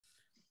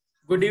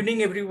Good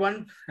evening,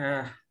 everyone.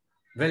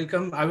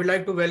 Welcome. I would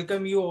like to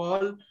welcome you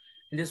all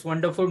in this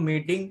wonderful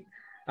meeting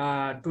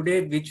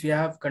today, which we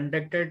have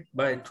conducted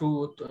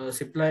through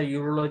Cipla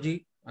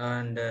Urology.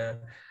 And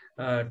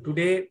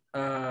today,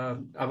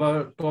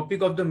 our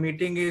topic of the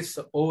meeting is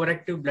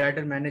overactive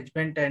bladder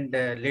management and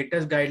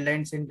latest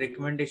guidelines and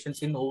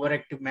recommendations in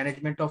overactive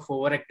management of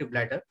overactive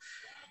bladder.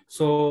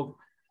 So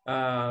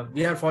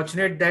we are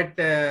fortunate that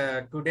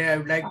today I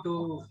would like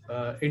to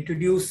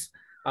introduce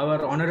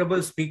our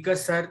honorable speaker,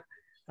 sir,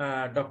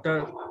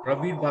 Dr.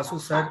 Prabir Basu,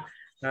 sir,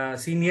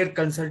 Senior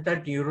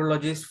Consultant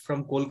Urologist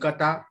from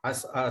Kolkata,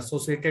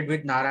 associated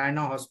with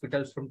Narayana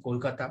Hospitals from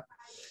Kolkata.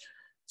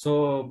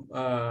 So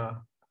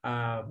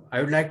I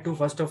would like to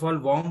first of all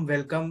warm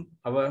welcome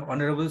our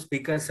honorable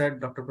speaker, sir,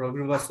 Dr.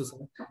 Prabir Basu, sir.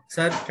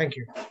 Sir, thank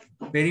you.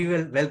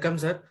 Very welcome,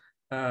 sir.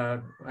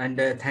 And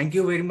thank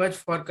you very much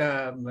for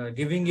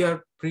giving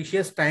your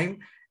precious time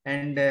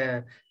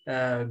and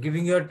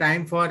giving your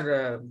time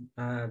for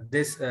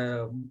this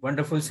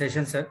wonderful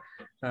session, sir,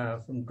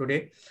 from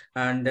today.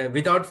 And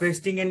without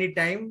wasting any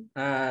time,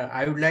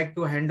 I would like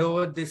to hand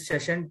over this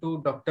session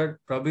to Dr.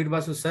 Prabir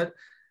Basu, sir.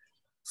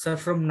 Sir,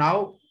 from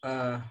now,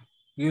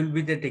 you will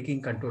be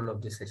taking control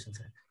of this session,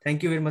 sir.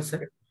 Thank you very much,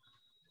 sir.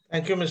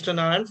 Thank you, Mr.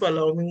 Narayan, for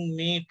allowing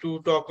me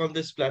to talk on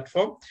this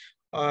platform.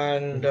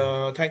 And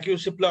thank you,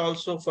 Cipla,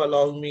 also for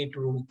allowing me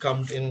to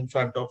come in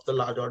front of the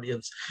large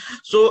audience.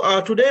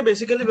 So today,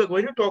 basically, we're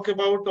going to talk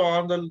about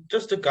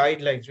just the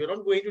guidelines. We're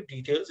not going to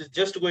details. It's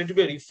just going to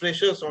be a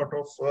refresher sort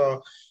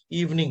of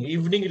evening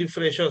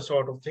refresher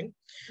sort of thing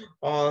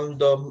on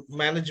the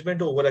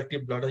management of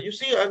overactive bladder. You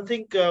see, I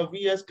think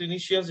we as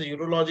clinicians,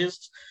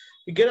 urologists,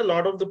 we get a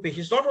lot of the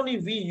patients. Not only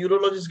we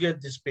urologists get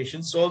these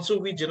patients, also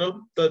we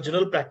the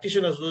general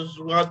practitioners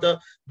who are the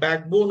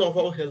backbone of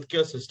our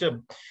healthcare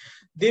system.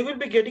 They will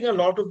be getting a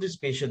lot of these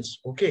patients,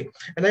 okay?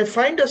 And I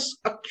find a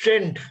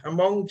trend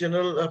among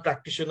general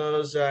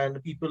practitioners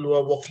and people who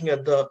are working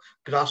at the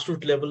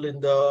grassroots level in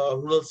the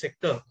rural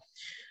sector.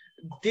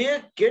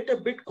 They get a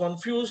bit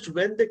confused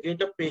when they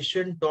get a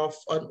patient of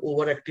an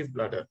overactive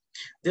bladder.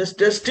 There's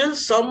still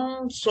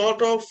some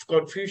sort of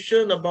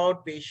confusion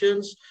about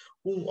patients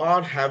who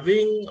are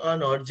having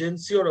an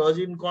urgency or urge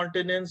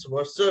incontinence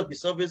versus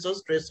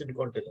stress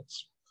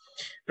incontinence.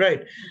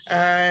 Right.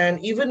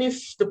 And even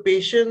if the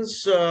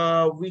patients,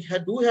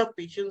 do have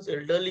patients,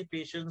 elderly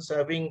patients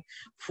having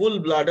full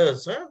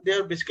bladders, they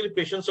are basically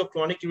patients of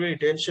chronic urinary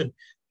retention.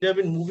 They have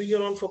been moving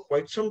around for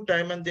quite some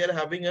time and they are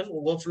having an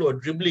overflow, a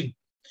dribbling,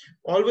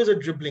 always a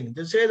dribbling.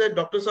 They say that,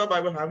 Dr. Saab, I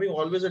was having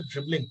always a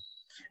dribbling.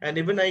 And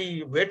even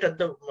I wet at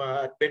the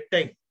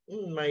bedtime,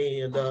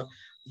 the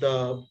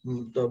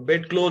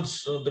bed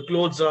clothes, the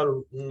clothes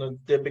are,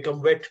 they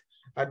become wet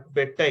at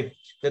bedtime.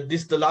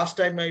 The last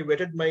time I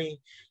wetted my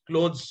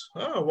clothes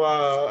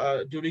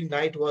during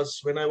night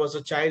was when I was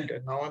a child,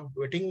 and now I'm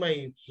wetting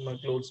my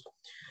clothes.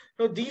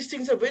 Now these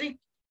things are very,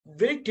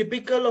 very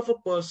typical of a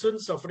person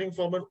suffering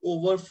from an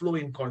overflow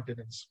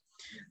incontinence.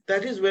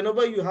 That is,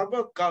 whenever you have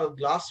a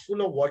glass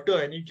full of water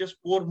and you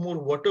just pour more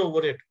water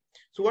over it,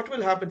 so what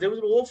will happen? There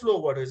will be overflow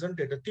of water,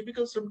 isn't it? A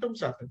typical symptoms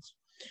happens.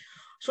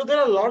 So there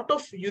are a lot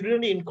of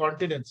urinary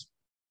incontinence.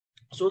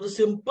 So the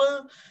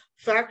simple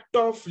fact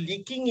of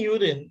leaking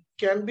urine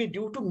can be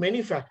due to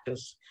many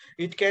factors.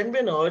 It can be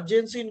an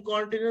urgency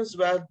incontinence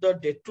where the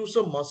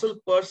detrusor muscle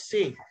per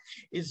se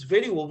is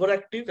very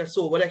overactive. That's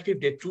the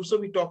overactive detrusor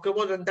we talk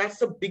about, and that's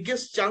the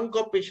biggest chunk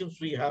of patients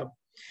we have.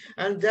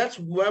 And that's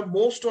where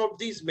most of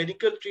these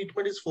medical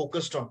treatment is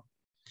focused on.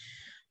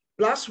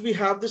 Plus, we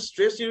have the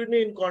stress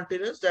urinary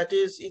incontinence, that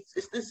is,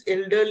 it's this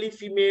elderly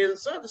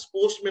females, this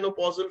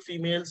postmenopausal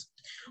females,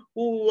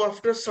 who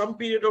after some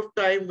period of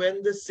time,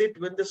 when they sit,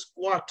 when they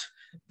squat,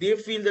 they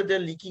feel that they're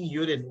leaking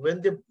urine.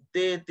 When they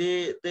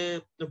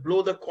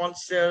blow the conch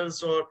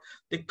cells or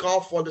they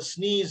cough or they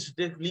sneeze,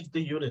 they leak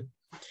the urine.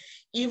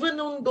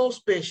 Even on those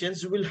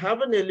patients, you will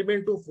have an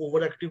element of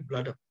overactive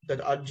bladder,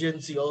 that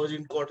urgency or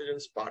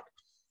incontinence part.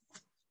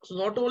 So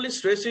not only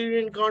stress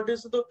urinary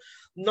incontinence,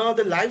 now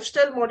the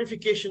lifestyle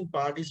modification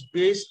part is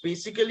based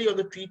basically on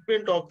the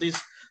treatment of this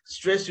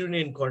stress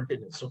urinary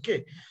incontinence.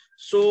 Okay,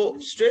 so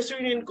stress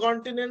urinary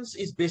incontinence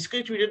is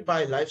basically treated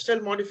by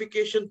lifestyle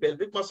modification,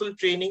 pelvic muscle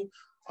training,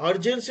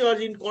 urgency or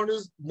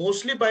incontinence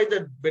mostly by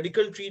the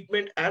medical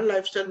treatment and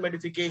lifestyle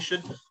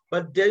modification,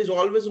 but there is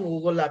always an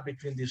overlap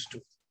between these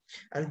two.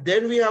 And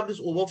then we have this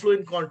overflow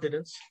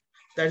incontinence.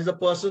 That is the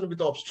person with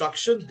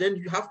obstruction. Then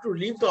you have to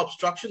relieve the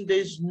obstruction. There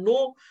is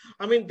no,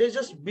 I mean, they're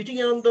just beating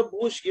around the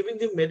bush, giving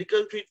them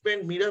medical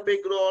treatment,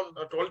 Mirabegron,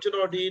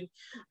 tolterodine,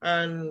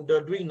 and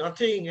doing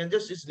nothing, and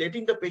just is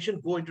letting the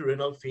patient go into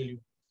renal failure.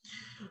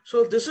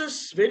 So this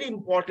is very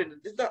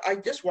important. I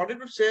just wanted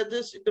to say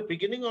this in the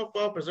beginning of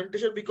our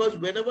presentation, because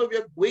whenever we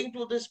are going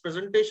to this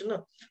presentation,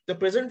 the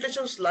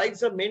presentation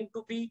slides are meant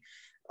to be,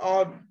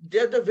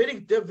 they're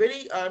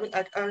very, I mean,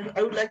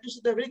 I would like to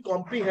say they're very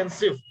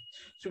comprehensive.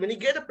 So when you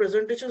get a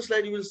presentation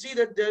slide, you will see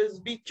that there is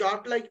be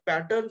chart-like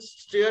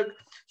patterns,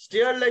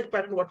 stair-like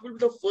pattern. What will be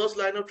the first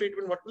line of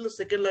treatment? What will be the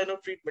second line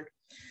of treatment?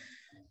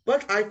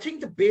 But I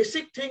think the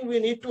basic thing we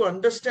need to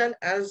understand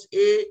as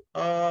a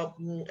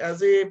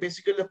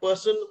basically a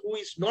person who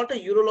is not a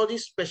urology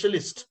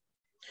specialist,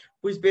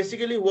 who is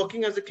basically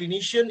working as a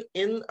clinician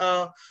in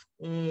a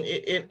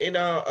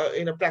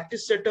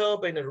practice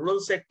setup in a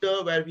rural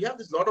sector where we have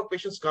this lot of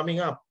patients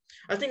coming up.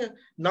 I think as a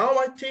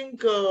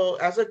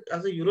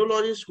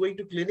urologist going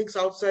to clinics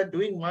outside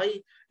doing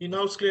my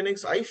in-house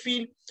clinics, I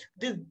feel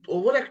the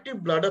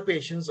overactive bladder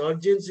patients,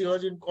 urgency,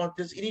 urgent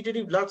incontinence,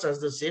 irritative bloods,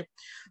 as they say,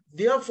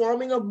 they are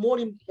forming a more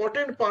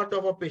important part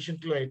of a patient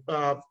client.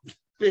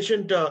 You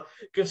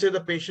can say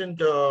the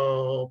patient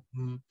uh,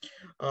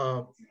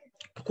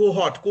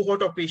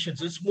 cohort of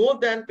patients. It's more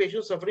than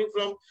patients suffering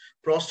from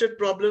prostate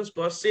problems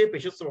per se,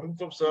 patients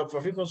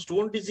suffering from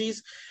stone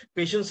disease,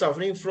 patients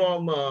suffering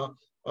from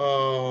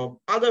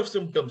other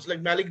symptoms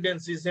like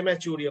malignancies,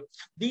 hematuria.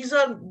 These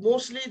are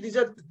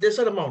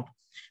lesser amount.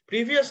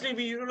 Previously,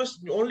 we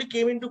only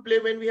came into play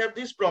when we have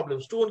these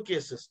problems, stone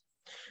cases,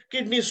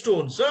 kidney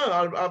stones,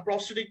 our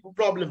prostatic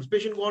problems,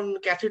 patient on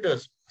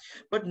catheters.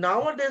 But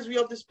nowadays, we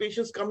have these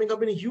patients coming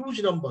up in a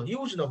huge number,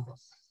 huge number.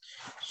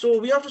 So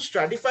we have to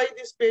stratify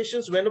these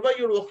patients. Whenever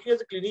you're working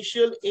as a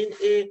clinician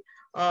in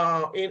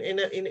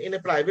a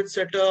private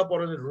setup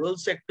or in a rural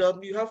sector,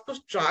 you have to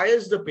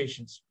triage the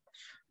patients.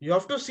 You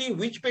have to see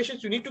which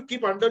patients you need to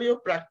keep under your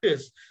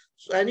practice,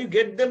 and you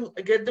get them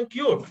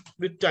cured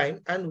with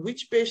time, and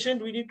which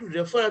patient we need to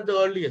refer at the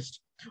earliest,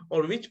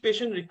 or which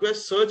patient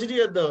requests surgery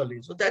at the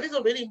earliest. So that is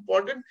a very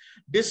important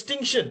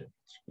distinction.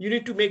 You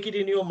need to make it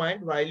in your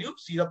mind while you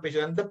see the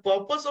patient. And the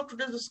purpose of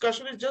today's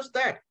discussion is just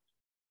that.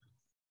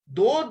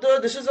 Though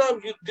this is a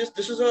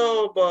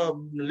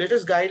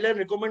latest guideline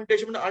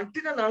recommendation, but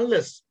until and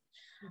unless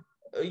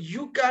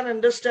you can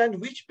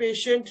understand which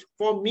patient,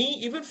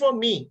 even for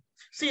me,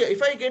 see,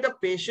 if I get a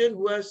patient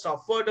who has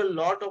suffered a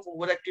lot of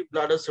overactive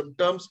bladder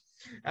symptoms,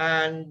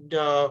 and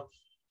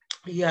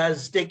he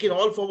has taken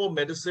all form of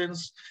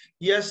medicines,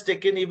 he has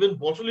taken even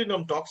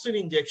botulinum toxin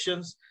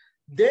injections,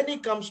 then he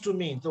comes to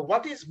me. So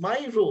what is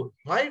my role?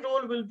 My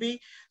role will be,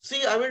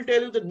 see, I will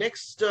tell you the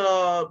next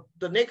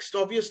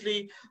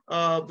obviously,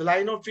 the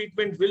line of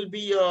treatment will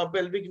be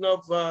pelvic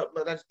nerve,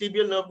 that's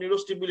tibial nerve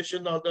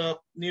neurostimulation, or the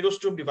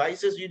neurostim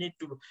devices you need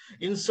to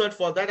insert.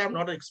 For that, I'm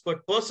not an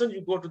expert person.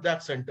 You go to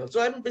that center. So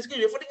I'm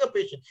basically referring a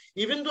patient.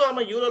 Even though I'm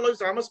a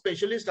urologist, I'm a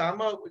specialist, I'm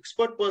an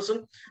expert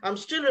person, I'm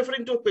still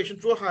referring to a patient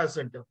to a higher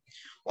center.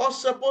 Or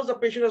suppose the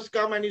patient has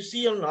come and you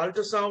see on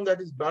ultrasound that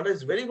his bladder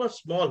is very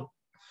much small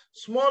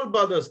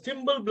bladders,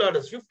 thimble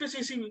bladders, 50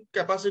 cc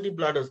capacity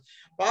bladders,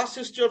 past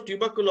history of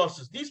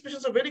tuberculosis. These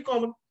patients are very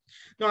common.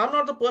 Now, I'm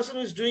not the person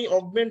who is doing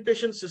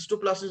augmentation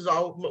cystoplasties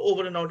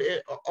over and out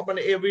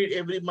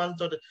every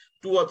month, or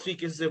 2 or 3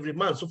 cases every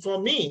month. So for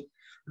me,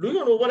 doing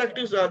an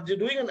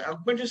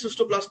augmented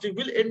cystoplasty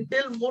will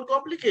entail more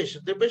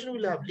complications. The patient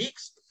will have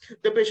leaks.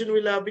 The patient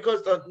will have,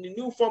 because the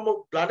new form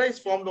of bladder is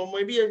formed, or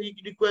maybe he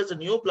requires a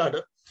new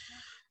bladder.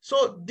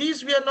 So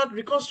these, we are not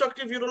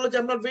reconstructive urology.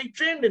 I'm not very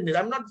trained in it.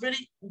 I'm not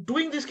very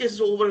doing these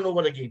cases over and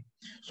over again.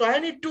 So I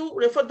need to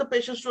refer the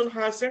patients to a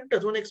higher center,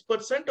 to an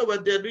expert center where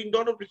they're doing a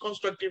lot of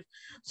reconstructive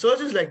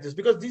surgeries like this,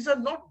 because these are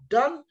not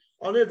done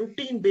on a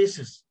routine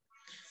basis.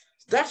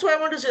 That's why I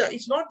want to say,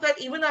 it's not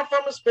that even if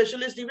I'm a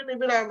specialist, even if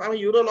I'm a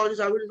urologist,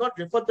 I will not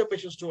refer the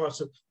patients to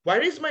us.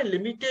 Where is my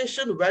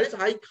limitation? Where is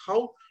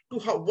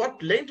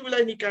what length will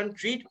I can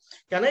treat?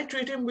 Can I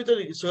treat him with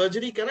a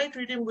surgery? Can I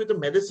treat him with a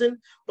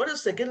medicine? What are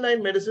second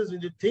line medicines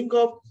when you think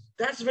of?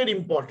 That's very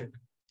important.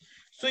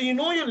 So you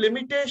know your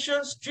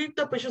limitations, treat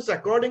the patients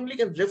accordingly,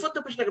 and refer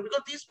the patient,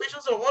 because these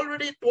patients are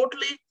already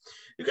totally,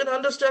 you can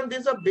understand,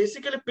 these are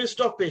basically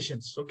pissed off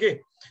patients. Okay,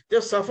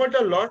 they've suffered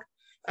a lot,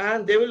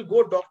 and they will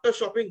go doctor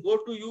shopping, go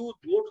to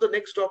the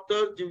next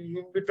doctor. You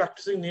will be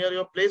practicing near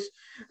your place,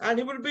 and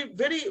he will be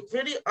very,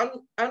 very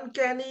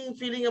uncanny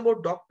feeling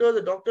about doctors.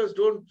 The doctors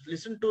don't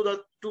listen to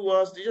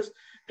us. They just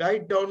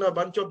write down a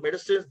bunch of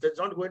medicines that's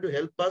not going to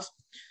help us.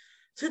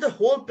 See, the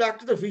whole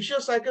practice, the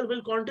vicious cycle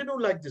will continue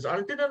like this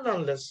until and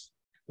unless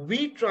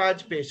we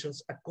triage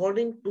patients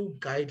according to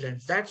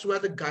guidelines. That's where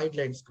the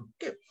guidelines come.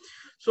 Okay.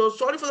 So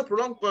sorry for the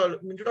prolonged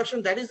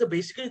introduction. That is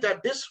basically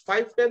that this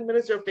 5-10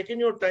 minutes you have taken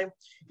your time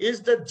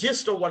is the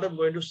gist of what I'm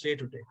going to say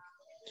today.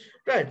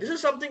 Right. This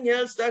is something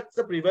else. That's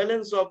the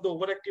prevalence of the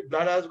overactive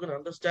bladder. As you can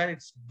understand,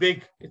 it's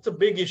big. It's a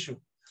big issue.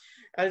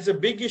 And it's a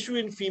big issue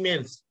in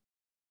females.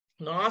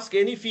 Now ask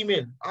any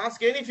female,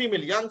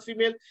 young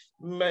female,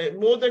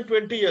 more than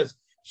 20 years.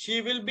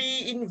 She will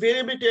be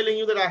invariably telling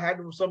you that I had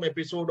some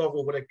episode of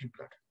overactive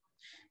bladder.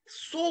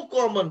 So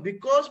common,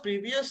 because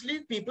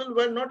previously people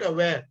were not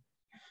aware.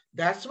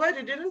 That's why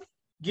they didn't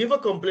give a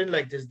complaint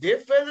like this. They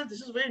felt that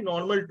this is very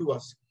normal to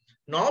us.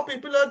 Now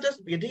people are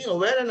just getting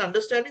aware and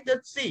understanding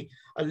that, see,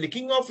 a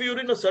leaking of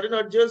urine, a sudden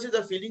urgency,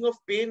 the feeling of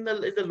pain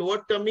in the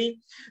lower tummy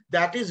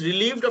that is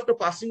relieved after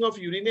passing of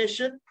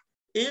urination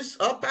is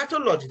a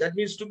pathology that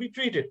needs to be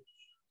treated.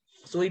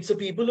 So it's the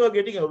people who are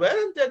getting aware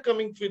and they're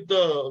coming with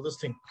this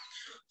thing.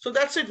 So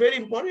that's it, very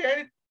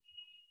important.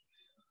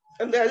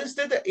 And as I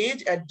said, the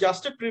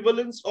age-adjusted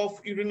prevalence of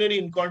urinary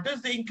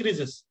incontinence, they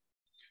increases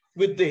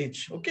with the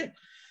age. Okay.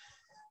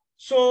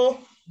 So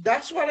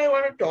that's what I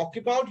want to talk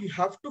about. You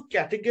have to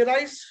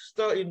categorize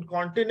the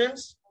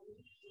incontinence.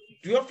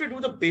 You have to do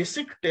the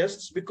basic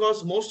tests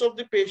because most of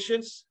the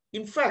patients,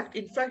 in fact,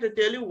 I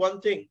tell you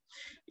one thing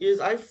is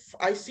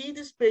I see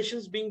these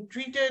patients being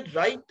treated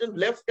right and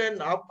left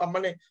and up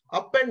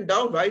and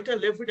down, right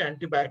and left with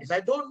antibiotics. I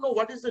don't know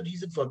what is the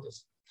reason for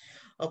this.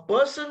 A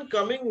person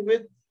coming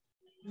with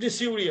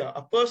dysuria,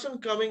 a person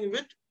coming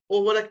with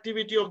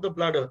overactivity of the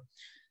bladder,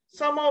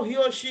 somehow he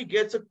or she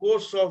gets a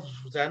course of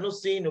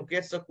xanocine or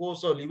gets a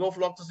course of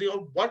levofloxacin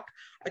or what,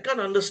 I can't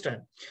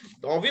understand.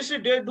 Obviously,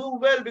 they do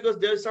well because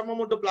there is some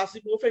amount of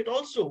placebo effect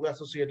also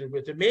associated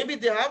with it. Maybe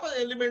they have an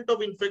element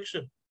of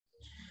infection.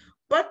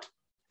 But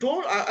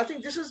I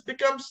think this is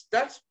becomes,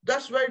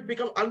 that's where it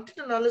becomes,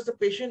 until and unless the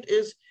patient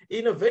is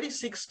in a very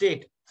sick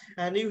state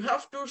and you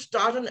have to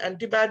start an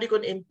antibiotic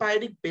on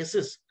empiric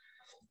basis.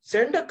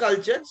 Send a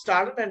culture,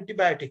 start an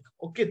antibiotic.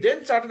 Okay,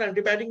 then start an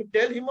antibiotic and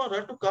tell him or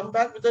her to come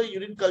back with a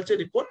urine culture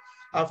report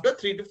after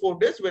 3 to 4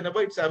 days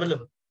whenever it's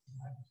available.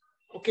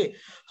 Okay,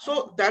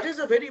 so that is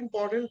a very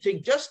important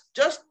thing. Just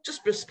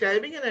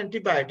prescribing an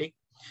antibiotic,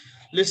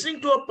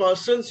 listening to a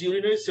person's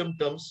urinary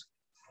symptoms,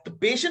 the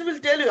patient will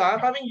tell you, I'm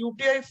having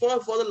UTI for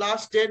the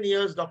last 10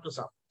 years, Dr.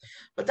 Saab.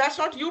 But that's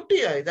not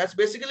UTI. That's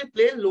basically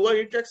plain lower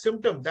urinary tract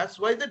symptom. That's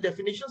why the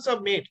definitions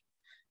are made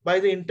by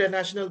the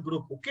international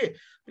group, okay?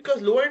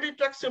 Because lower urinary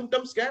tract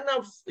symptoms can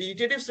have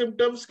irritative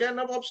symptoms, can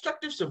have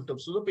obstructive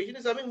symptoms. So the patient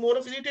is having more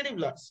of irritative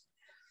blast.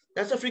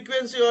 That's a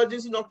frequency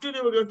urgency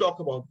nocturia we're going to talk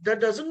about.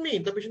 That doesn't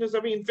mean the patient is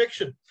having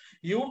infection.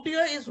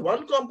 UTI is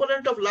one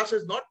component of LAS.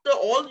 It's not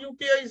all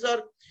UTIs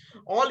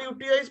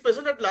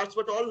present at LAS,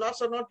 but all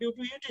LAS are not due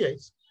to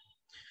UTIs.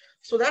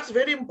 So that's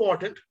very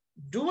important.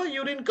 Do a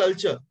urine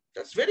culture.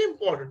 That's very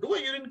important. Do a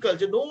urine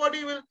culture.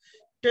 Nobody will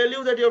tell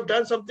you that you have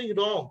done something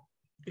wrong.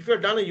 If you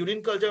have done a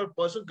urine culture, a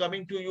person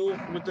coming to you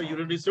with a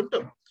urinary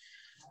symptom,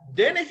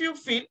 then if you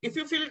feel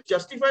it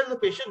justifies, the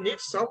patient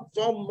needs some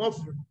form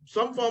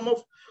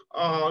of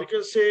you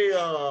can say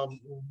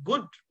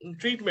good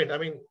treatment. I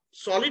mean,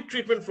 solid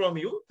treatment from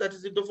you. That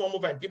is in the form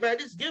of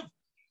antibiotics.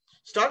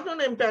 Start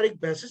on an empiric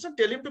basis and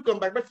tell him to come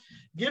back. But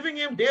giving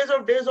him days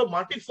of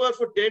multifur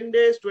for 10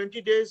 days, 20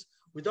 days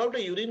without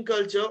a urine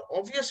culture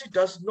obviously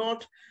does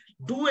not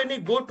do any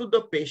good to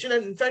the patient,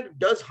 and in fact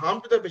does harm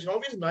to the patient.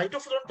 Obviously,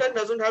 nitrofurantoin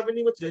doesn't have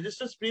any much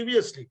resistance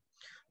previously.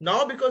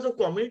 Now, because of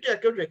community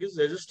acquired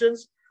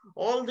resistance,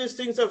 all these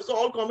things are so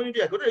all community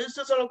acquired.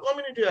 Resistance are all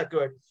community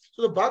acquired.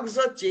 So the bugs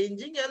are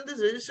changing and this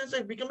resistance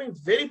are becoming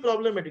very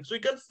problematic. So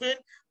you can find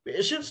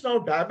patients now,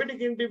 diabetic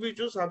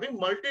individuals having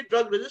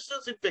multi-drug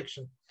resistance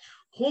infection.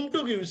 Whom to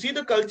give? You see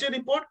the culture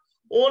report,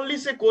 only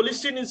say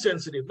cholesterol is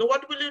sensitive. Now,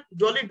 what will you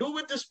jolly do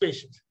with this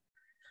patient?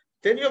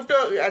 Then you have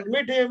to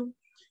admit him,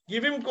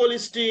 give him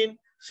cholesterol,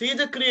 see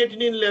the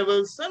creatinine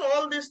levels, and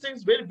all these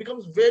things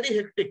becomes very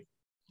hectic,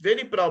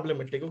 very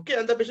problematic. Okay,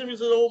 and the patient will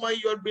say, "Oh my,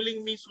 you are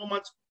billing me so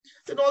much."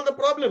 Then all the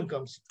problem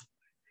comes.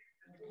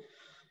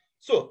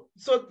 So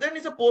then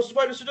it's a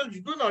post-biorecidal.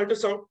 You do an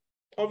ultrasound.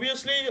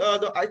 Obviously,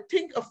 I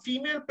think a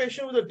female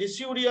patient with a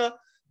dysuria,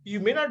 you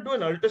may not do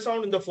an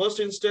ultrasound in the first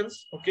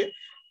instance. Okay,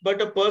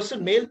 but a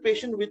male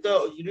patient with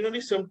a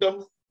urinary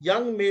symptom,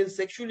 young male,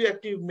 sexually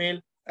active male,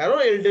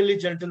 or elderly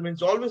gentleman,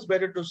 it's always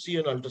better to see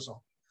an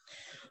ultrasound.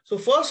 So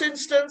first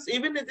instance,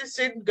 even if it's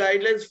in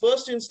guidelines,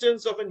 first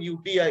instance of an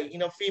UTI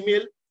in a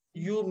female,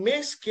 you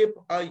may skip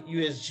a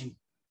USG.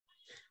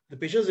 The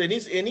patient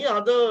has any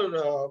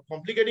other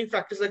complicating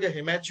factors like a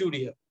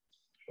hematuria,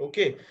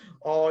 okay,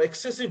 or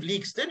excessive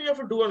leaks, then you have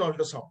to do an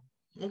ultrasound.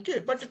 Okay,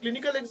 but the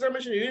clinical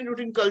examination, urine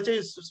routine culture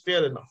is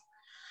fair enough.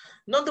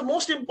 Now, the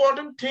most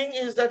important thing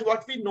is that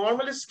what we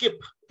normally skip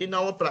in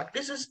our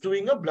practice is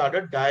doing a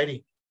bladder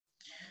diary.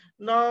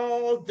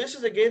 Now, this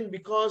is again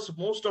because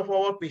most of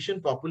our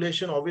patient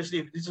population,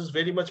 obviously, this is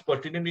very much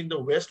pertinent in the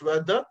West where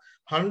the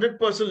 100%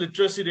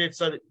 literacy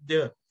rates are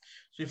there.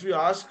 So if you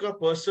ask a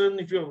person,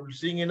 if you're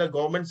seeing in a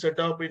government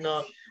setup in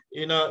a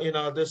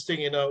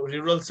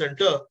rural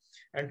center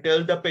and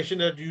tell the patient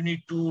that you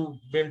need to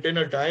maintain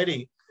a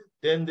diary,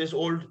 then this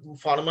old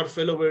farmer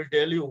fellow will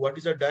tell you what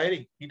is a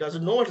diary. He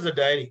doesn't know what is a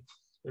diary.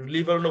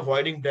 Leave alone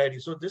avoiding diary.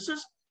 So this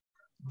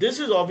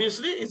is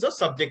obviously is a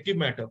subjective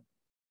matter.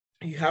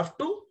 You have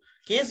to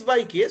case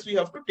by case, we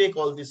have to take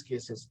all these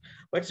cases.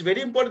 But it's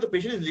very important the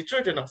patient is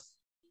literate enough.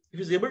 If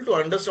he's able to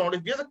understand,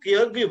 if he has a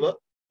caregiver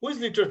who is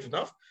literate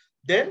enough,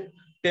 then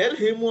tell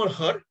him or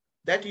her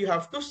that you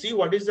have to see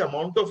what is the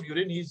amount of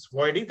urine he's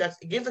voiding. That's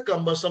again the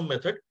cumbersome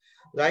method.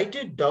 Write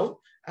it down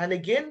and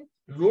again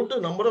note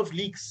the number of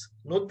leaks.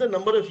 Note the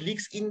number of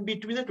leaks in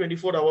between the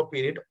 24-hour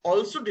period.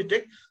 Also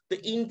detect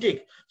the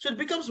intake. So it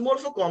becomes more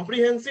of a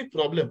comprehensive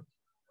problem.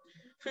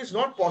 So it's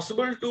not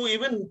possible to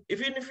even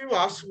if you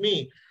ask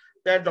me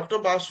that Dr.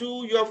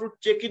 Basu, you have to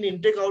check in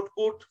intake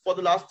output for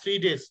the last 3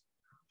 days.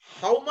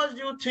 How much do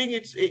you think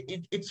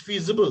it's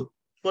feasible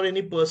for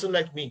any person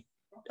like me?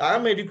 I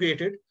am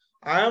educated.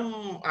 I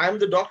am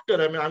the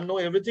doctor. I mean, I know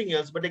everything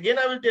else. But again,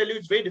 I will tell you,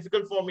 it's very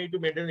difficult for me to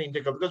maintain an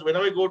intake because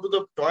whenever I go to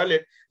the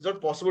toilet, it's not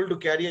possible to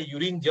carry a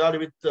urine jar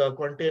with a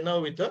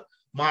container with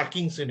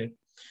markings in it.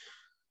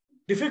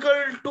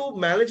 difficult to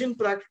manage in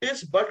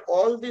practice, but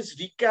all these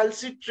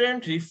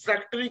recalcitrant,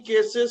 refractory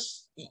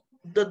cases,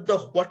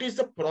 what is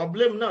the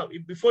problem now?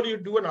 Before you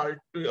do a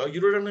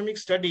urodynamic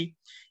study,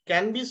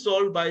 can be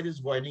solved by this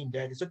voiding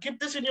diary. So keep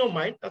this in your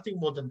mind, nothing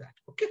more than that.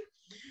 Okay.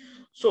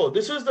 So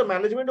this is the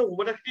management of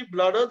overactive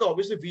bladder.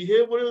 Obviously,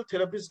 behavioral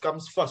therapies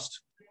comes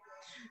first.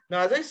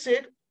 Now, as I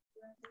said,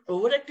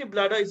 overactive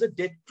bladder is a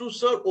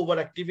detrusor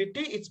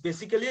overactivity. It's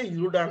basically a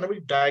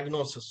urodynamic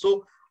diagnosis.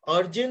 So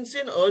urgency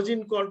and urge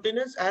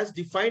incontinence as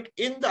defined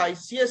in the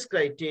ICS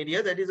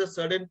criteria, that is a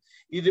sudden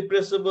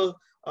irrepressible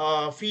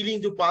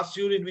feeling to pass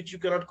urine which you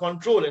cannot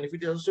control, and if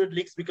it also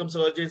leaks becomes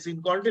urgency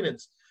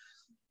incontinence.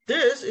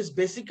 This is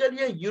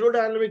basically a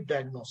urodynamic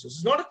diagnosis.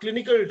 It's not a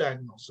clinical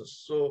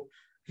diagnosis. So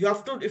you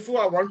have to, if you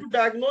want to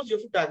diagnose, you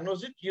have to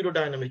diagnose it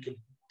urodynamically.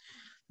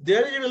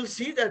 There you will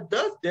see that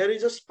there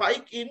is a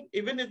spike in,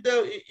 even if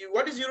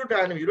what is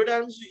urodynamic?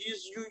 Urodynamics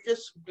is you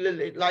just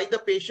lie the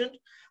patient,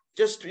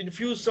 just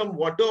infuse some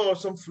water or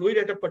some fluid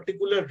at a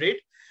particular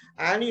rate,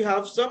 and you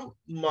have some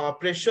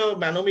pressure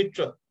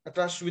manometer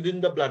attached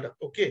within the bladder.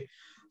 Okay.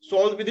 So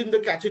all within the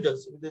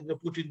catheters, within the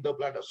put in the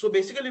bladder. So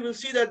basically we'll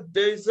see that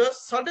there is a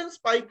sudden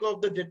spike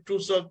of the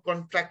detrusor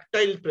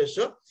contractile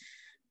pressure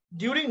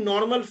during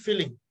normal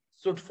filling.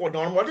 So for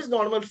what is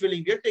normal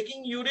filling? We are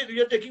taking urine, we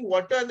are taking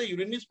water, and the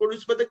urine is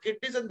produced by the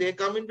kidneys and they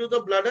come into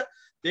the bladder.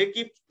 They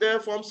keep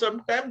there for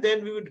some time,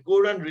 then we would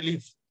go and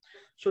relieve.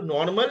 So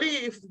normally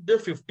if the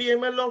 50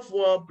 ml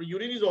of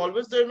urine is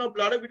always there in our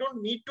bladder, we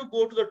don't need to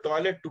go to the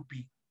toilet to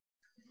pee.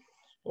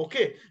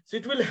 Okay, so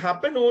it will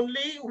happen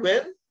only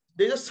when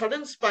there's a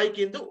sudden spike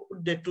in the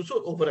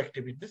detrusor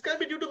overactivity. This can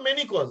be due to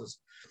many causes.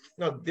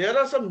 Now, there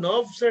are some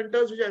nerve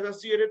centers which are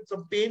associated,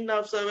 some pain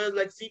nerve cells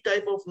like C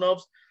type of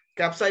nerves,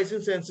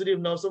 capsaicin sensitive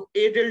nerves, some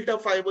A delta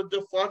fibers,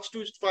 the fast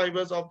twist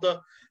fibers of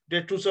the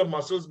detrusor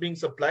muscles being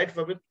supplied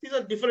from it. These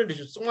are different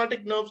issues.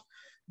 Somatic nerves.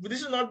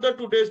 This is not the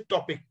today's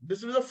topic.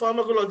 This is a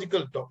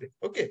pharmacological topic.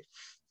 Okay.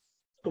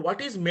 So what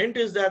is meant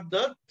is that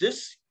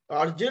this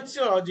urgency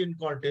or urge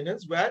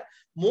incontinence, where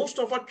most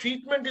of our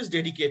treatment is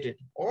dedicated.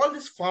 All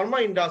these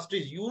pharma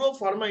industries, Euro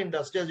pharma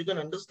industry, as you can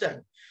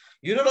understand,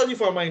 urology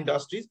pharma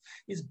industries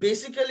is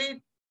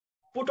basically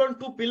put on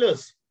two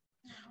pillars.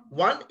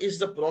 One is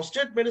the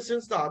prostate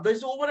medicines, the other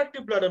is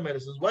overactive bladder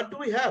medicines. What do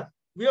we have?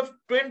 We have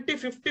 20,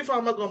 50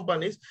 pharma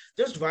companies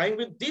just vying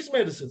with these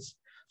medicines.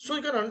 So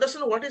you can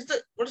understand what is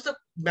the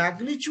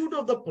magnitude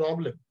of the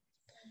problem.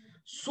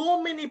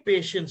 So many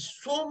patients,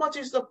 so much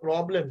is the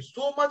problem,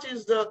 so much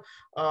is the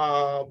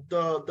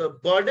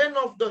burden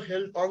of the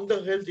health on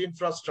the health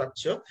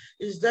infrastructure,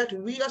 is that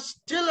we are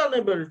still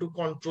unable to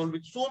control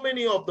with so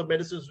many of the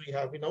medicines we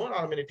have in our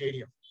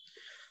armamentarium.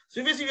 So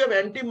if you see, we have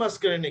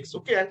anti-muscarinics.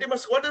 Okay,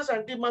 what does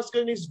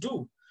anti-muscarinics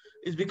do?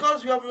 It's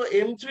because we have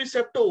M3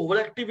 receptor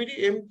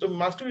overactivity. The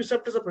muscarinic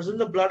receptors are present in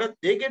the bladder.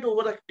 They get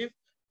overactive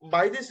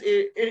by this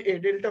A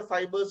delta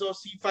fibers or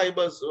C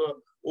fibers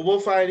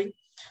overfiring.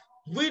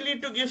 We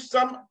need to give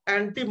some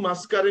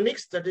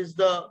anti-muscarinics, that is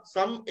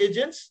some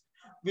agents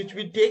which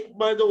we take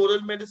by the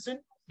oral medicine,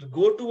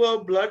 go to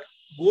our blood,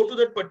 go to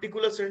that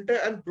particular center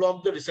and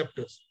block the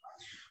receptors.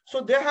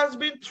 So there has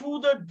been through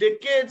the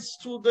decades,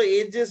 through the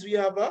ages, we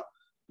have a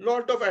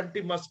lot of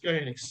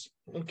anti-muscarinics.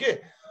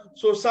 Okay.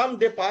 So some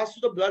they pass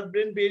through the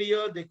blood-brain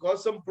barrier, they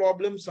cause some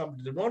problems, some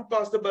do not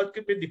pass the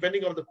blood-brain barrier,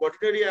 depending on the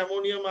quaternary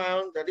ammonium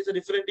ion, that is a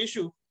different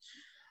issue.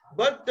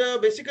 But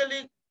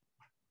basically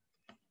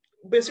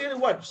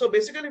what? So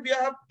basically we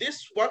have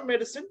this one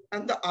medicine,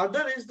 and the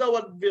other is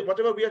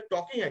whatever we are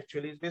talking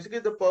actually. Is basically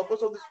the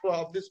purpose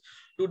of this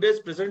today's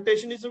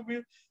presentation is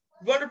we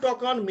want to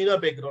talk on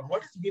Mirabegron.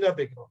 What is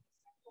Mirabegron?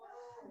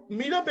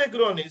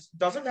 Mirabegron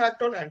doesn't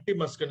act on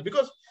anti-muscarinic,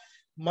 because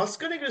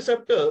muscarinic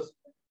receptors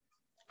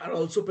are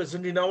also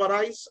present in our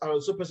eyes, are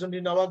also present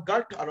in our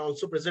gut, are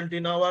also present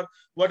in our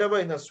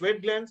in our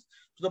sweat glands.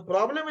 So the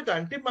problem with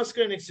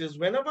anti-muscarinics is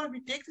whenever we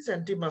take these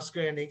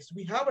anti-muscarinics,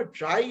 we have a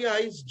dry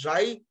eyes,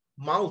 dry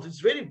mouth. It's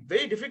very,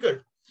 very difficult.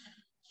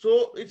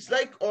 So it's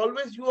like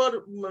always you are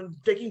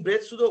taking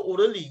breaths to the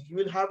orally, you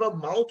will have a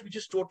mouth which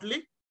is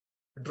totally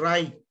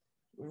dry.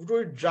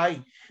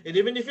 And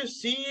even if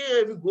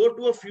you go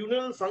to a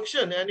funeral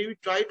function and you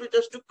try to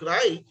just to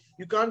cry,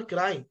 you can't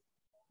cry.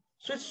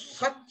 So it's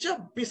such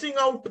a pissing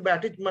out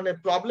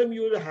problem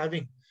you are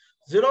having.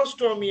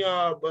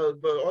 Xerostomia,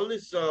 all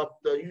this,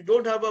 you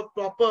don't have a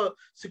proper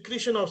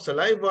secretion of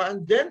saliva,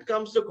 and then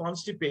comes the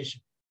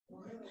constipation.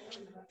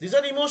 These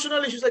are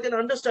emotional issues I can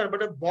understand, but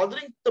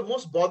the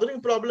most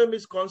bothering problem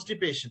is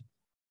constipation.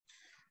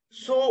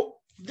 So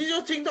these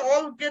are things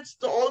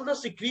that all the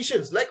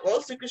secretions, like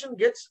all secretion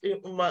gets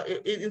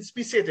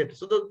inspissated.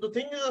 So the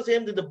thing is the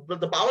same,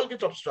 the bowel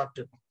gets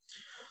obstructed.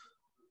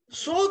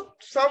 So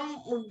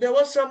there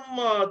was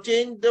some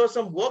change, there was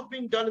some work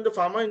being done in the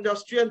pharma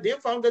industry, and they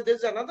found that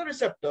there's another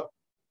receptor,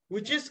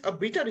 which is a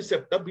beta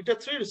receptor,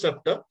 beta-3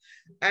 receptor,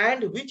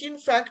 and which in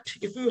fact,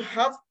 if you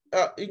have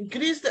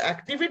increase the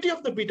activity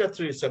of the beta-3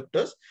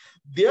 receptors,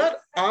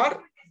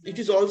 it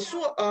is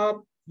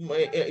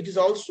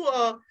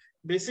also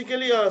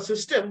basically a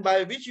system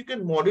by which you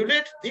can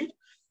modulate the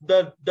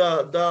the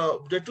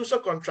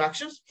detrusor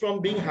contractions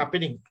from being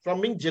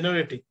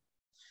generating.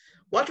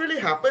 What really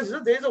happens is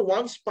that there is a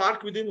one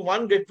spark within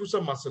one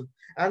detrusor muscle,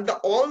 and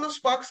all the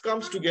sparks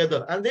comes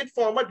together and they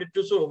form a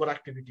detrusor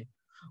overactivity,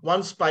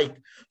 one spike.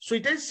 So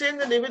it is saying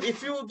that even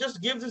if you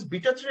just give this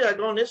beta 3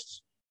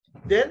 agonists,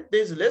 then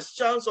there's less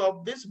chance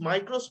of this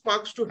micro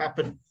sparks to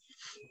happen.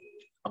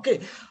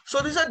 Okay,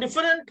 so these are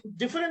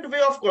different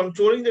way of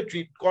controlling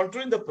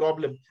the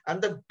problem,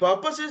 and the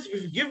purpose is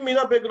if you give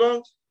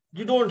Mirabegron,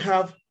 you don't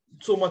have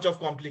so much of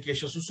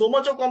complications. So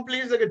much of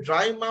complications like a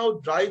dry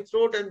mouth, dry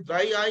throat, and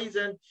dry eyes,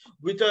 and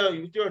with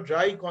your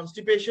dry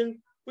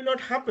constipation will not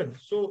happen.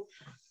 So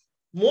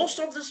most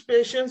of these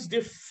patients,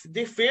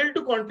 they fail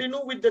to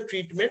continue with the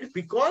treatment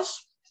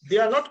because they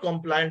are not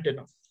compliant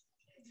enough.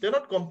 They're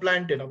not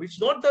compliant enough.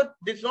 It's not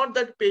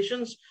that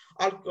patients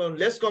are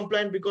less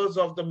compliant because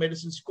of the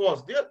medicine's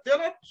cost. They are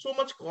not so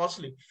much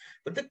costly,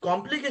 but the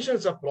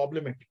complications are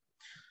problematic.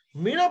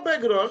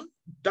 Mirabegron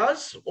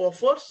does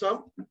offer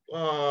some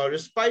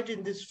respite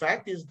in this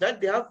fact is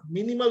that they have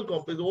minimal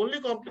complications. The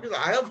only complication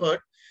I have heard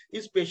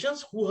is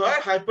patients who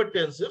are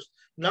hypertensive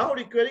now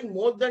requiring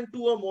more than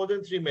 2 or more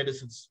than 3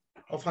 medicines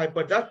of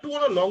hypertension, that too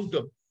on a long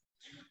term.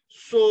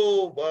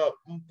 So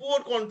poor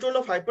control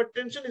of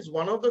hypertension is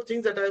one of the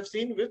things that I have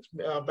seen with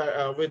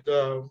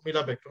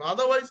Mirabegron.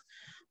 Otherwise,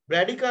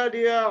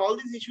 bradycardia, all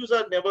these issues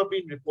have never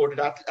been reported,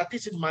 at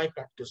least in my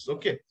practice.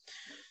 Okay.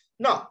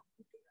 Now,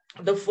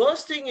 the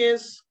first thing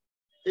is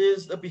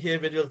the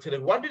behavioral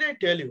therapy. What did I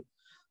tell you?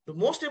 The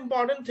most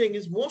important thing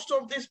is most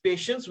of these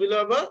patients will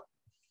have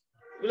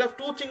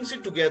 2 things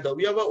together.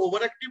 We have an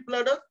overactive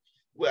bladder,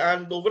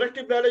 and the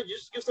overactive bladder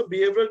just gives some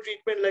behavioral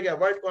treatment like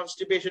avoid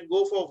constipation,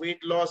 go for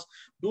weight loss,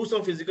 do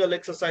some physical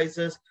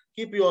exercises,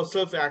 keep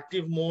yourself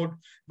active mode,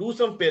 do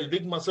some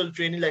pelvic muscle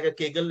training like a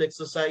Kegel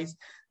exercise.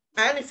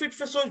 And if it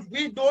so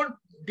we don't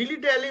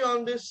dilly-dally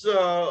on these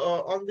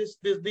behavioral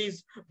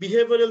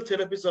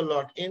therapies a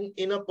lot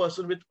in a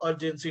person with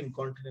urgency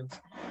incontinence,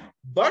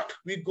 but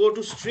we go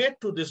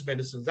straight to this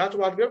medicine. That's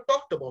what we have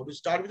talked about. We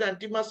start with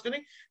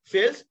anti-masculine,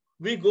 fails,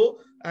 we go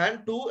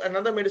and to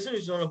another medicine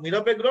which is known as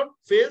Mirabegron,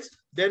 fails,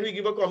 then we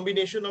give a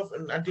combination of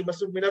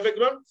anti-masculine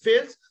Mirabegron,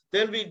 fails,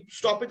 then we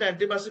stop with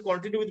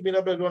anti-masculine, continue with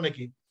Mirabegron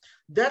again.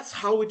 That's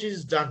how it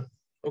is done.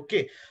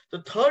 Okay,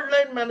 the third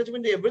line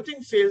management,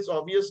 everything fails.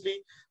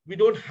 Obviously, we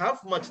don't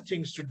have much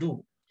things to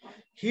do.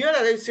 Here,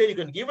 as I said, you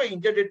can give an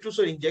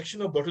intradetrusor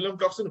injection of botulinum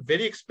toxin,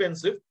 very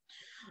expensive,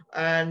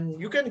 and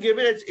you can give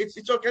it. It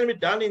can be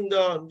done in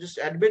the just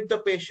admit the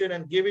patient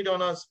and give it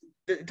on a.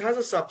 It has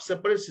a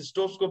separate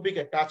cystoscopic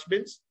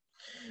attachments,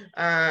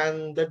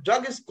 and the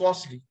drug is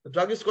costly. The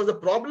drug is because the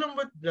problem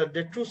with the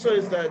detrusor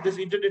is that this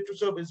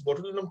intradetrusor is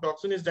botulinum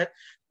toxin is that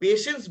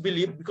patients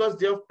believe because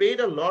they have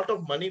paid a lot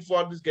of money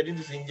for this getting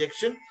this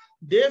injection,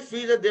 they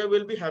feel that they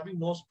will be having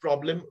no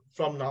problem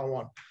from now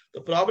on.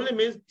 The problem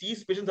is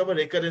these patients have a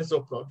recurrence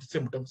of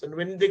symptoms, and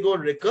when they go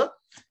recur,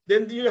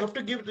 then you have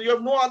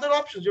no other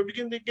options. You have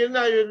to you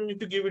need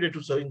to give it a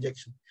detrusor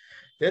injection.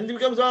 Then it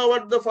becomes,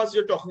 what the fuss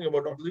you're talking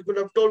about, doctor? You could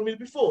have told me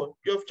before.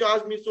 You have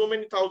charged me so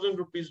many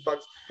 ₹1,000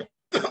 bucks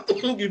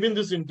giving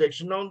this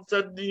injection. Now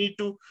that you need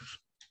to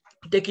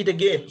take it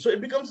again. So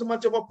it becomes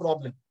much of a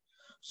problem.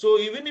 So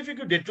even if you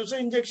could detrusor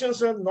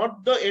injections are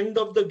not the end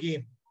of the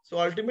game. So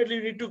ultimately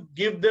you need to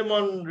give them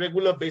on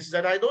regular basis.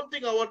 And I don't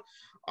think our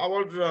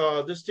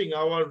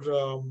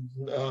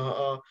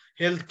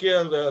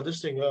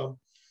healthcare,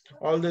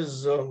 all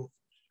this,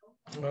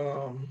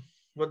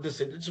 what they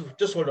say,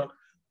 just hold on.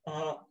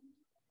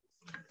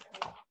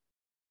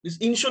 These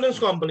insurance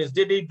companies,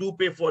 they do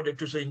pay for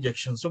detrusor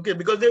injections, okay,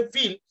 because they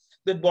feel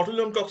that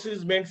botulinum toxin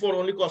is meant for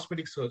only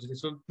cosmetic surgery.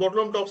 So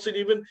botulinum toxin,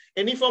 even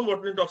any form of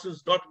botulinum toxin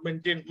is not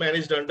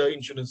managed under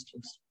insurance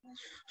schemes.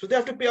 So they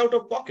have to pay out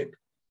of pocket.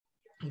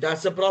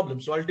 That's the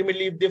problem. So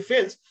ultimately, if they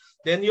fails,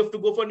 then you have to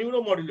go for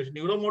neuromodulation.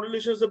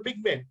 Neuromodulation is a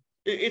big man.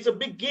 It's a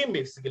big game,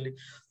 basically.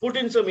 Put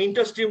in some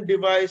interstream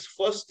device,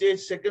 first stage,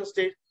 second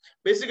stage.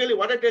 Basically,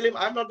 what I tell him,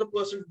 I'm not the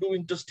person to do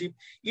interstream.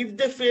 If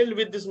they fail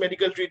with this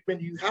medical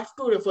treatment, you have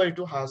to refer it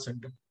to heart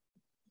center.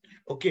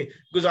 Okay,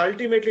 because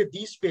ultimately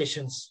these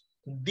patients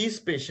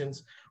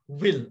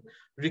will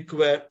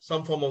require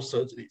some form of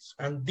surgeries.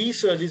 And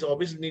these surgeries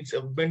obviously needs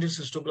augmented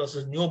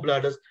cystoclasses, new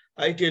bladders.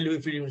 I tell you,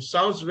 if it even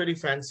sounds very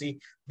fancy,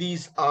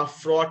 these are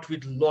fraught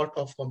with a lot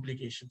of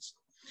complications.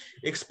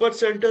 Expert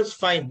centers,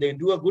 fine. They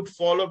do a good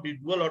follow-up. They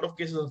do a lot of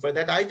cases. And for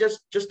that, I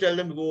just tell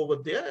them to go over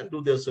there and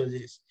do their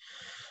surgeries.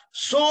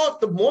 So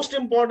the most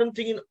important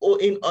thing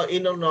in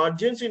an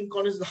urgency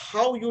incontinence is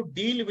how you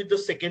deal with the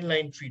second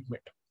line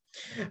treatment.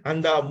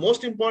 And the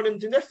most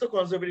important thing, that's the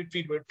conservative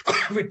treatment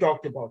we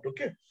talked about,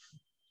 okay?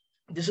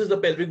 This is the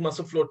pelvic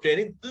muscle flow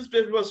training. This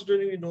pelvic muscle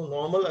training, we know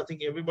normal. I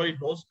think everybody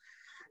knows.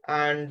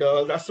 And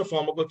that's the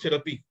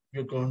pharmacotherapy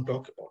you're going to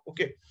talk about,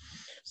 okay?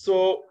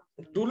 So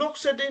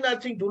duloxetine, I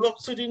think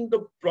duloxetine,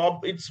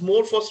 it's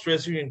more for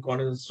stress urinary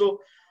incontinence. So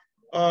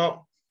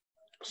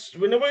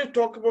whenever you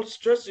talk about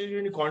stress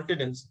urinary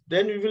incontinence,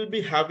 then we will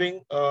be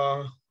having,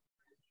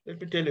 let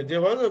me tell you,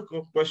 there was a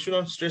question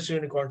on stress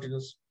urinary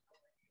incontinence.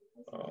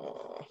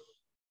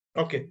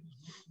 Okay.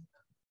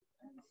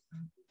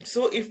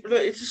 So if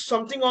it's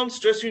something on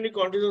stress urinary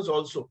incontinence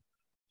also.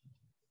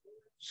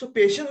 So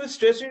patients with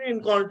stress urinary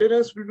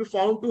incontinence will be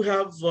found to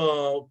have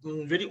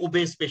very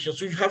obese patients.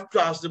 So you have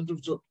to ask them to.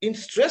 So in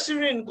stress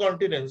urinary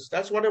incontinence,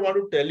 that's what I want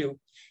to tell you,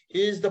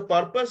 is the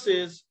purpose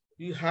is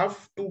you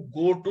have to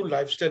go to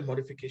lifestyle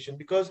modification,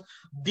 because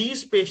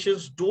these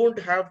patients don't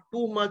have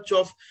too much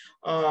of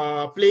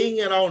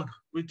playing around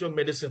with your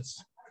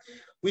medicines,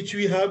 which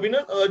we have in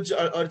an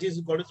urges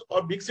incontinence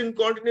or mixed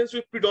incontinence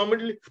with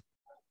predominantly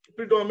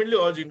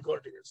urge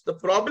incontinence. The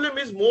problem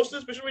is most of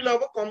the patients will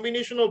have a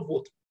combination of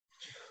both.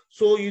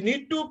 So you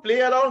need to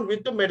play around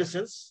with the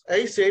medicines.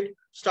 I said,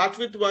 start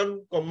with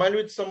one, combine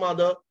with some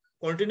other,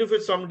 continue for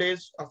some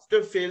days.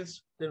 After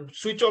fails, then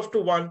switch off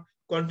to one,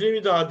 continue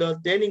with the other,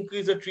 then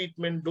increase the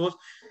treatment dose.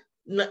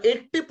 Now,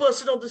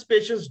 80% of these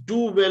patients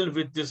do well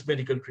with this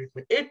medical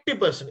treatment.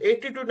 80%,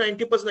 80 to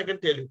 90%, I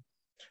can tell you.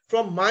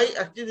 From my,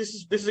 actually, this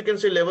is you can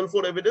say level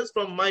 4 evidence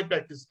from my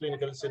practice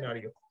clinical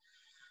scenario.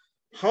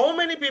 How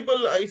many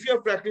people, if you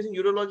are practicing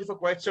urology for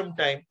quite some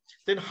time,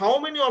 then how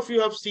many of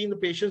you have seen the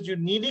patients you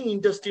needing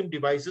interstim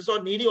devices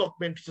or needing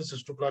augmentation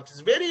cystoplasty? It's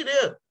very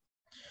rare.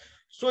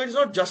 So it's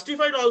not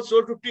justified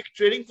also to take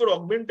training for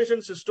augmentation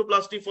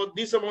cystoplasty for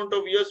this amount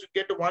of years. You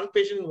get one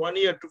patient in 1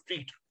 year to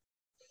treat.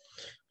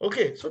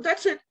 Okay, so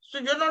that's it. So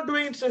you're not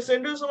doing it. So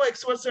send you some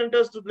expert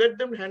centers to let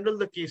them handle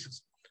the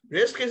cases.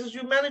 Rest cases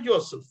you manage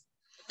yourself.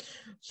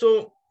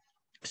 So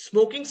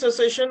smoking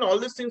cessation, all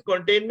these things,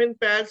 containment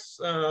pads,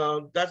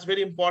 that's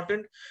very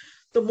important.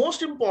 The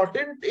most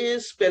important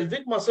is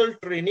pelvic muscle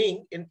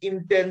training in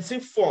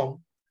intensive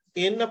form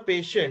in a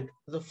patient,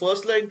 the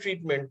first line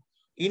treatment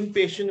in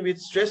patient with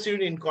stress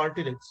urinary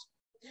incontinence.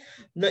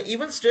 Now,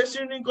 even stress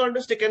urinary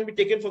incontinence can be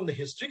taken from the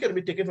history, can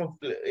be taken from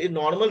a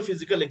normal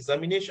physical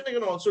examination. You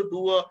can also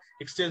do a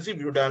extensive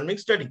urodynamic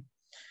study.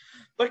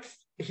 But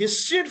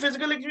history and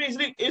physical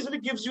activity easily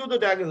gives you the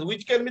diagnosis,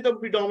 which can be the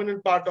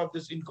predominant part of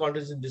this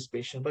incontinence in this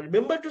patient. But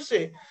remember to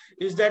say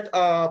is that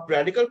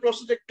radical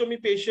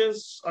prostatectomy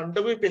patients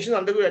undergo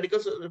radical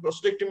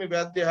prostatectomy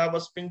where they have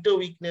a sphincter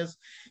weakness,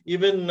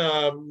 even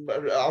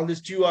all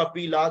these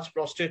TURP, large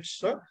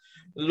prostates,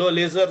 low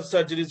laser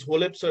surgeries,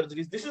 HoLEP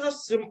surgeries. This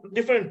is a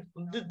different.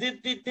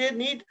 They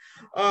need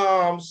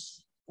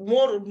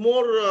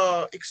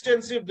more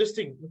extensive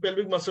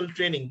pelvic muscle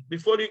training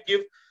before you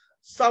give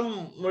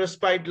some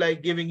respite,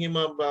 like giving him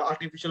a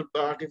artificial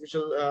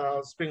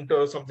sphincter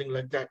or something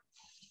like that.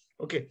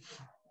 Okay,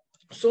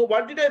 so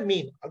what did I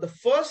mean? The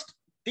first,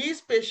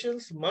 these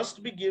patients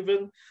must be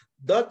given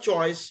the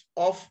choice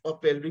of a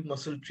pelvic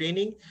muscle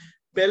training.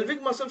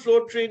 Pelvic muscle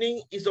floor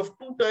training is of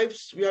two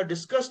types. We are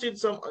discussed in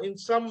some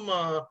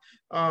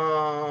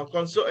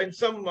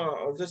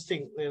this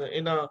thing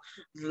in a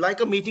like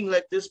a meeting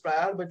like this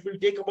prior, but it will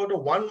take about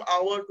 1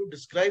 hour to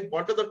describe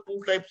what are the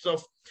two types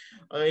of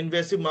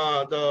invasive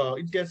the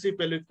intensive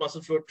pelvic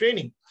muscle floor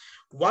training.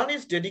 One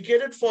is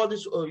dedicated for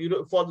this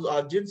for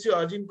the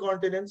urge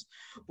incontinence,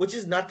 which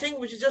is nothing,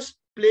 which is just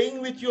playing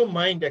with your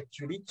mind,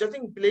 actually, just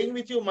playing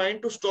with your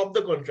mind to stop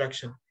the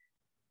contraction.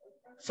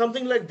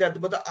 Something like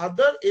that. But the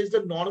other is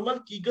the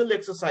normal Kegel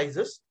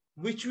exercises,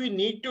 which we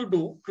need to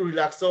do to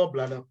relax our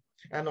bladder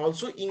and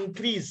also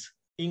increase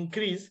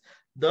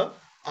the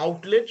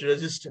outlet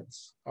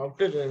resistance.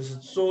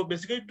 So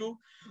basically, to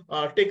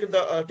take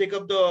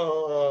up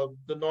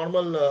the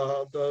normal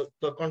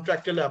the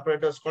contractile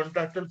apparatus,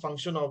 contractile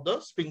function of the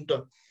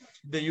sphincter,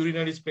 the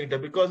urinary sphincter.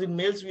 Because in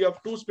males we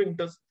have two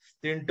sphincters: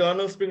 the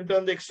internal sphincter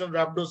and the external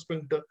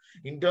rhabdosphincter.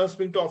 Internal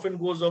sphincter often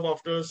goes off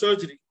after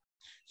surgery.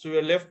 So we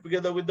are left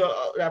together with the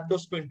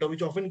rhabdosphincter,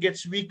 which often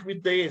gets weak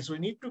with the age. So we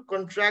need to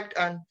contract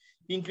and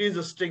increase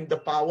the strength, the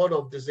power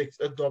of this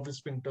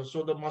sphincter.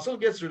 So the muscle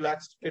gets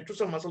relaxed,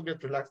 petrosal muscle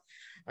gets relaxed,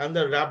 and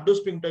the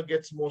rhabdosphincter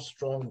gets more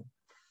strong.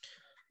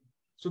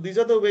 So these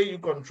are the way you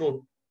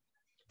control.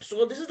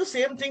 So this is the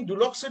same thing.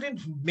 Duloxetine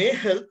may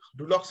help.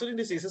 Duloxetine,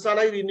 these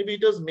SSRI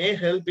inhibitors may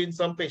help in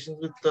some patients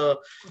with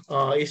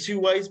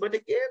SUIs, but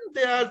again,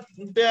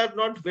 they are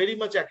not very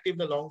much active in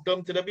the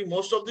long-term therapy.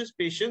 Most of these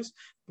patients,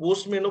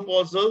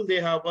 post-menopausal, they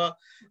have a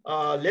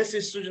less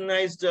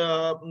estrogenized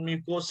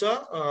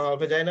mucosa,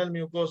 vaginal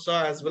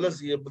mucosa, as well as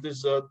the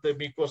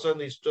mucosa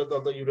and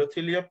the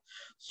urothelium.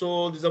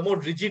 So these are more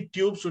rigid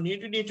tubes. So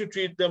you need to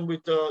treat them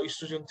with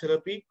estrogen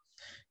therapy.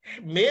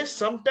 May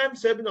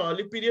sometimes have in the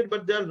early period,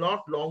 but they are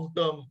not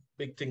long-term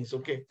big things.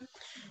 Okay,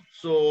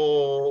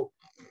 so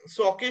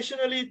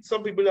occasionally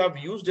some people have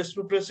used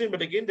desmopressin,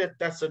 but again,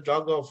 that's a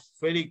drug of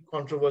very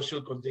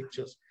controversial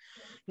conjectures.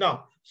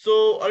 Now,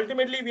 so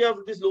ultimately we have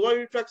these lower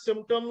urinary tract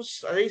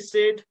symptoms. As I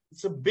said,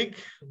 it's a big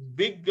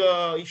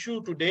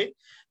issue today,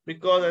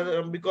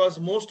 because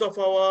most of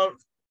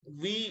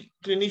we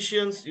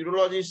clinicians,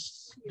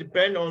 urologists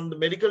depend on the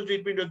medical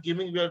treatment we're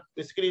giving. We are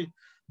basically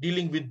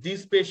dealing with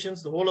these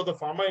patients. The whole of the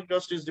pharma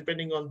industry is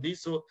depending on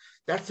these. So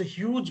that's a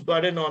huge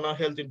burden on our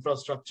health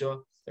infrastructure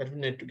that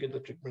we need to get the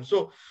treatment.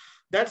 So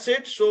that's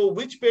it. So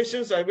which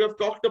patients we have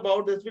talked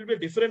about, this will be a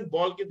different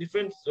ballgame,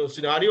 different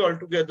scenario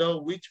altogether.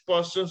 Which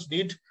persons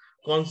need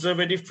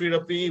conservative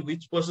therapy,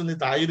 which person is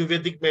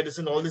Ayurvedic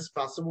medicine, all these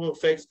placebo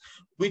effects,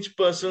 which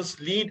persons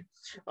lead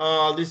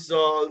this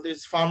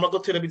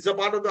pharmacotherapy. It's a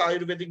part of the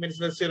Ayurvedic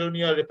medicine,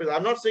 Seronia.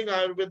 I'm not saying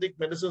Ayurvedic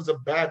medicines are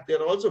bad.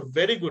 They're also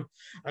very good.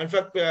 In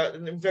fact,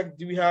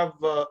 we have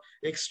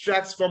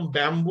extracts from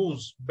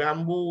bamboos,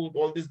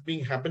 all this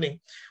being happening.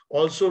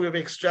 Also, we have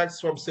extracts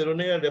from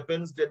Seronia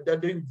repens that they're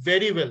doing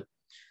very well.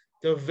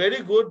 They're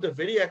very good. They're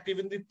very active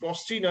in the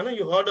Prostina.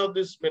 You heard of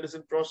this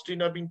medicine,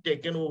 Prostina, being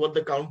taken over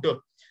the counter.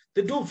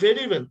 They do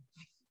very well.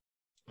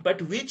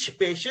 But which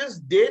patients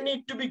they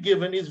need to be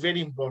given is very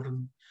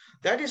important.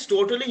 That is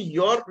totally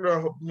your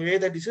way,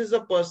 that this is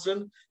a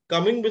person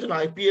coming with an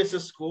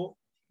IPSS score.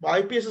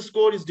 IPSS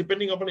score is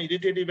depending upon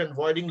irritative and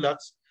voiding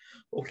LUTs.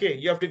 Okay,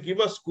 you have to give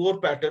a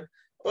score pattern.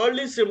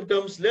 Early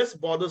symptoms, less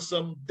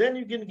bothersome, then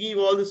you can give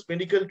all this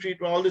medical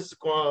treatment, all this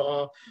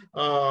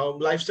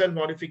lifestyle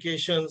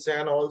modifications,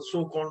 and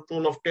also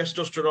control of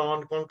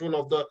testosterone, control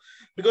of the,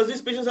 because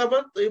these patients have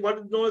what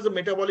is known as a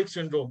metabolic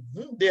syndrome.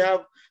 They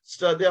have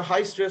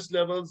high stress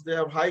levels, they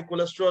have high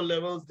cholesterol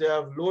levels, they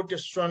have low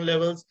testosterone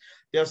levels,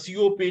 they have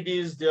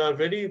COPDs, they are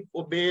very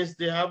obese,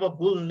 they have a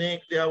bull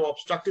neck, they have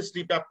obstructive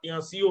sleep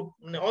apnea,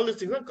 all these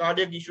things,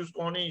 cardiac issues,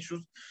 coronary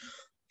issues.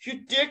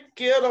 You take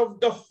care of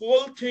the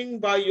whole thing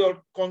by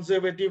your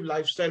conservative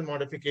lifestyle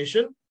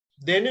modification.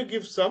 Then you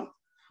give some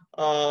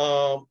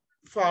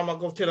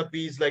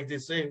pharmacotherapies like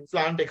this,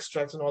 plant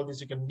extracts and all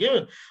this you can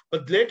give.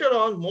 But later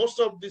on,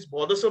 most of these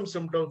bothersome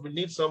symptoms will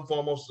need some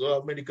form of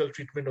medical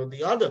treatment or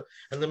the other.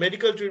 And the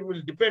medical treatment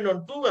will depend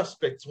on two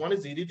aspects. One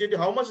is irritative.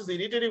 How much is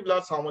irritative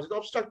LUTs? How much is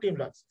obstructive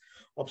LUTs?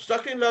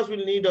 Obstructive LUTs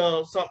will need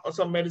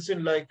some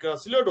medicine like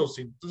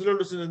silodosin.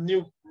 Silodosin is a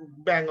new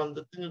bang on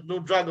the new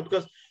drug,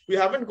 because we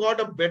haven't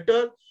got a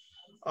better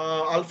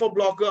alpha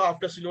blocker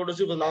after silodosin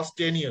for the last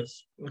 10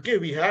 years. Okay,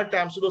 we had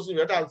tamsulosin, we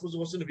had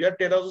alfuzosin, we had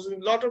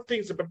terazosin, a lot of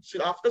things, but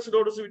after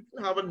silodosin, we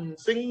didn't have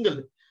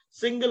a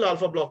single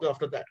alpha blocker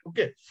after that.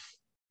 Okay,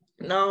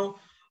 now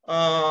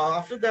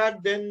after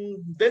that, then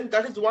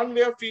that is one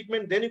way of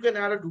treatment. Then you can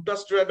add a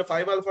dutasteride, the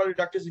 5-alpha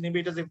reductase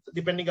inhibitors,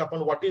 depending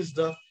upon what is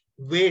the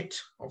weight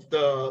of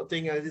the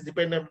thing, and it is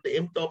dependent on the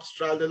MTOPS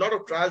trial. There are a lot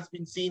of trials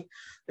being seen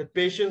that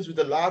patients with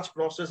a large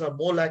process are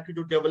more likely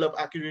to develop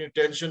acute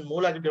retention,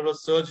 more likely to develop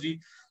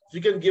surgery. So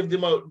you can give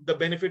them the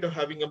benefit of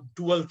having a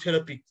dual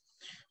therapy.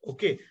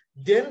 Okay,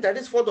 then that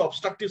is for the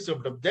obstructive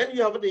symptom. Then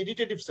you have an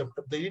irritative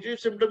symptom. The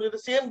irritative symptom is the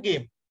same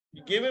game.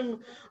 You give him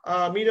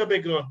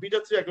Mirabegron,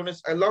 beta-3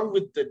 agonist along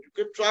with it. You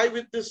can try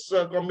with this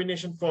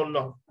combination for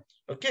long.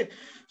 Okay,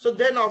 so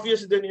then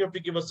obviously then you have to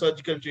give a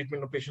surgical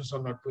treatment if patients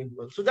are not doing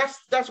well. So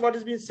that's what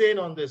is being said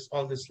on this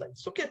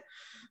slides. Okay,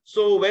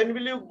 so when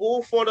will you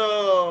go for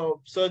a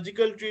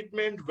surgical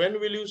treatment? When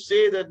will you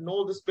say that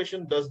no, this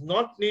patient does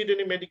not need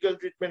any medical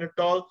treatment at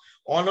all?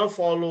 On a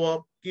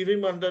follow-up, give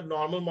him under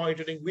normal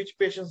monitoring. Which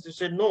patients you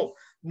say no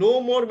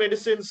more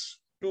medicines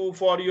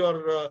for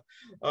your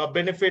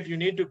benefit, you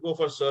need to go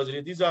for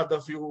surgery. These are the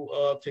few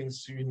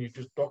things you need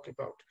to talk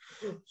about.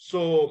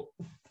 So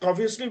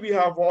obviously we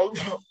have all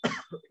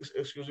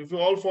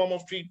all form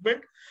of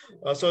treatment,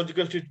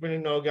 surgical treatment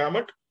in our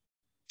gamut.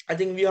 I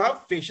think we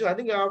have patients. I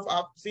think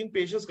I've seen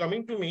patients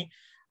coming to me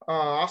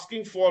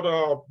asking for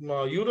a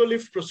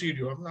UroLift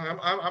procedure.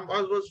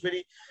 I was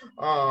very,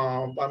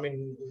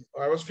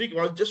 I was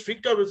just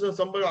freaked out when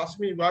somebody asked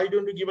me, why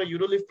don't you give a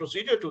UroLift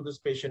procedure to this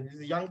patient?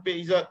 He's a young patient,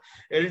 he's an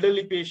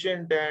elderly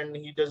patient, and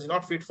he does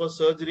not fit for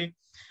surgery.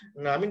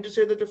 And I mean to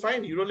say that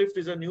fine, UroLift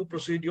is a new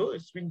procedure.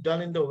 It's been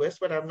done in the West,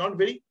 but I'm not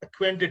very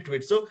acquainted to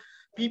it. So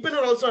people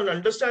are also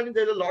understanding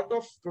there's a lot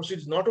of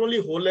procedures, not only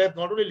whole earth,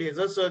 not only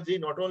laser surgery,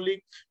 not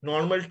only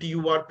normal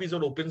TURPs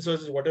or open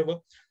surgery, whatever.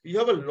 We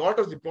have a lot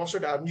of the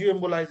prostate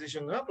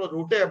angioembolization,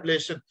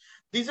 rotablation.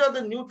 These are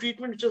the new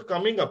treatments which are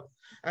coming up.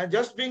 And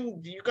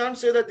you can't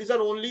say that these are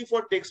only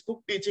for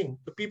textbook teaching.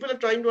 The people are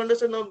trying to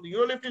understand now,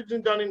 UroLift is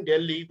being done in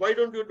Delhi. Why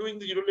don't you doing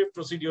the UroLift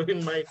procedure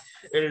in my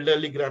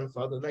elderly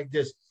grandfather like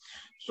this?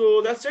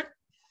 So that's it.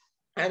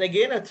 And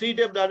again, a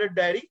 3-day bladder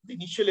diary, the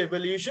initial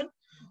evaluation.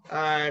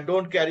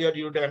 Don't carry out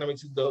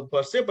urodynamics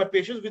per se, but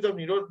patients with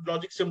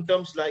neurologic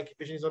symptoms like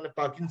patients on a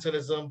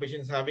Parkinsonism,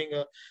 patients having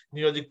a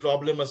neurologic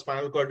problem, a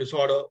spinal cord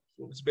disorder,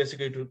 it's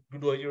basically to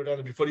do a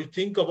urodynamics before you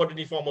think about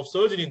any form of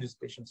surgery in these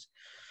patients.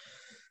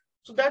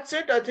 So that's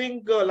it. I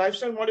think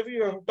lifestyle modification,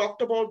 we have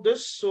talked about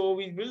this. So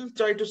we will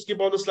try to skip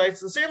all the slides.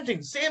 The same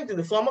thing.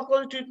 The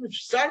pharmacology treatment,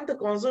 start the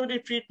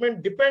conservative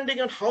treatment depending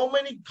on how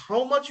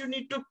much you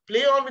need to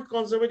play on with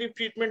conservative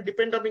treatment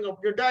depending on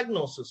your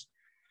diagnosis.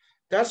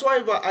 That's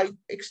why I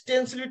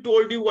extensively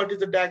told you what is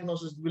the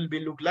diagnosis will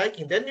look like.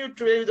 And then you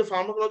try with the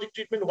pharmacologic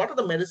treatment. What are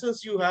the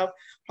medicines you have?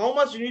 How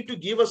much you need to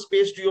give a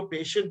space to your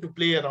patient to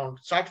play around.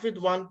 Start with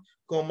one,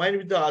 combine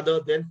with the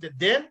other.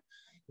 Then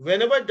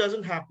whenever it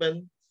doesn't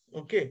happen,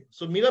 okay.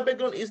 So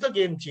Mirabegron is the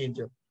game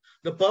changer.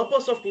 The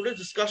purpose of today's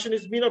discussion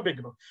is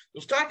Mirabegron.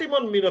 So start him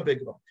on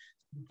Mirabegron.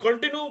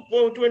 Continue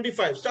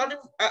 25. Start him.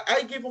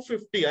 I give him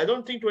 50. I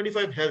don't think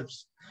 25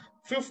 helps.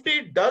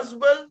 50 does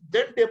well,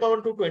 then taper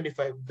on to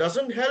 25.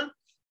 Doesn't help.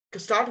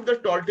 Start with the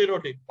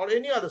tolterodine or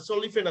any other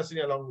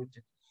sulfenacine along with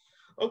it.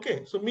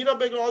 Okay, so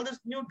Mirabegron, all these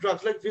new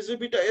drugs like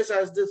Visibita S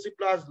as the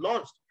Cipla has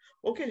launched.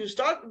 Okay, you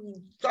start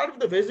with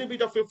the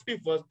Visibita 50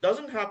 first.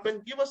 Doesn't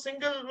happen, give a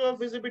single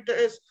Visibita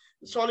S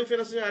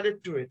solifenacin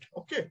added to it.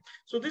 Okay,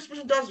 so this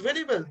patient does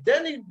very well.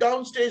 Then it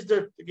downstage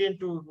that again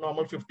to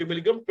normal 50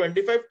 milligram,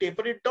 25,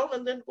 taper it down,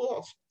 and then go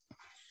off.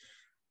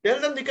 Tell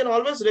them they can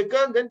always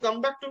recur, then come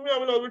back to me. I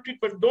will always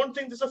treat, but don't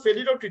think this is a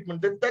failure of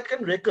treatment. That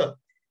can recur.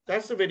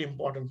 That's a very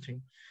important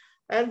thing.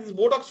 And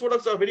Botox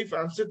products are very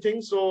fancy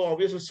things. So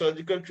obviously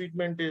surgical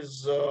treatment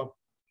is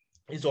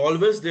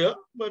always there,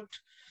 but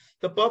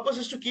the purpose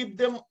is to keep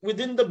them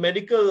within the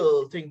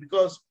medical thing,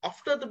 because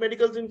after the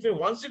medical thing,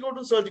 once you go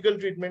to surgical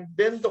treatment,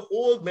 then the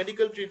whole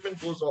medical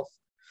treatment goes off.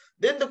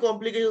 Then the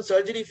complication,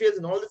 surgery phase,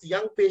 and all these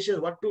young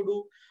patients, what to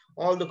do,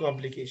 all the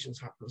complications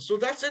happen. So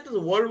that's it. It's a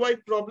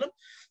worldwide problem.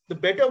 The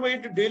better way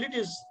to deal it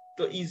is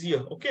the easier.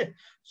 Okay.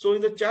 So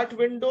in the chat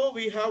window,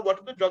 we have what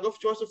is the drug of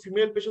choice of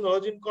female patient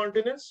allergy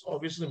incontinence?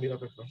 Obviously,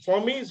 Mirabegron.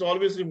 For me, it's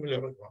always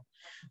Mirabegron.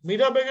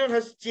 Mirabegron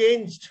has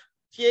changed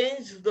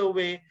the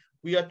way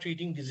we are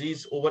treating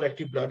disease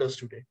overactive bladders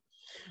today.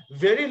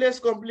 Very less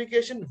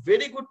complication,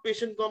 very good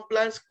patient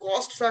compliance,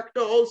 cost factor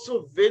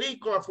also very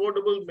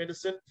affordable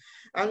medicine.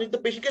 And if the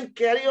patient can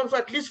carry on for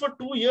at least for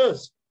 2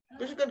 years,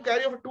 patient can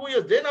carry on for 2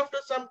 years. Then after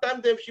some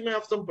time, she may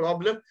have some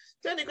problem.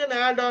 Then you can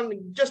add on,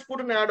 just put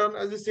an add-on,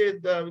 as I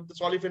said, with the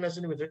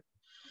solifenacin with it.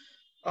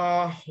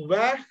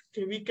 Where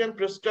we can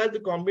prescribe the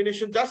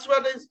combination. That's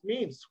what it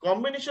means.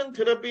 Combination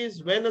therapy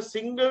is when a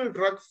single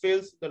drug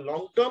fails in the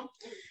long term.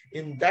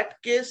 In that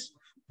case,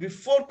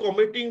 before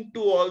committing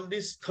to all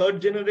these third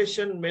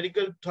generation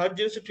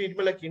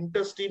treatment like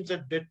intersteams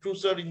and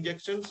detrusor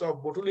injections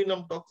of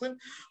botulinum toxin,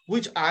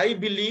 which I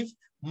believe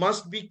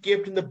must be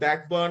kept in the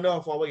back burner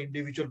of our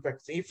individual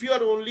practice. If you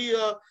are only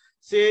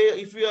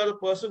if you are a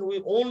person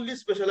who only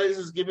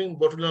specializes giving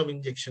botulinum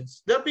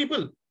injections, there are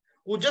people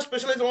who just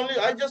specialize only,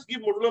 I just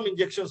give botulinum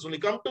injections only.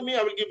 Come to me,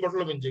 I will give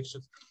botulinum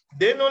injections.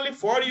 Then only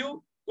for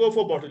you, go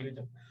for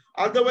botulinum.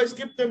 Otherwise,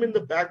 keep them in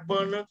the back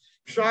burner.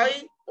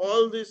 Try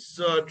all this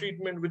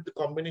treatment with the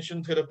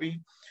combination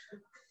therapy.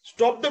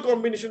 Stop the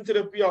combination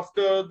therapy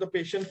after the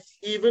patient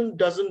even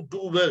doesn't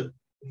do well.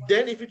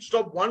 Then if it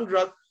stop one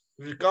drug,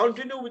 we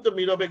continue with the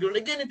Mirabegron.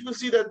 Again, it will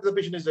see that the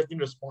patient is again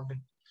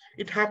responding.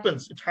 It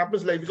happens. It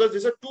happens like, because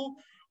these are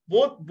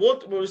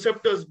both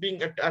receptors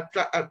being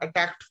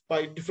attacked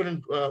by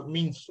different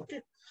means.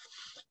 Okay,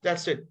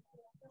 that's it.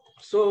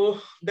 So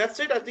that's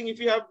it. I think if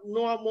you have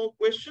no more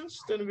questions,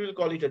 then we will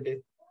call it a day.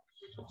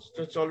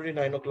 It's already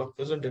 9 o'clock,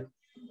 isn't it?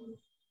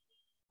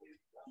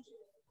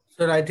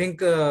 Sir, I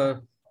think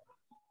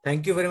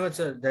thank you very much,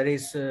 sir. There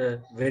is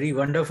very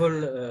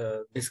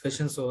wonderful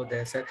discussions over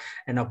there, sir.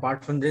 And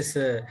apart from this,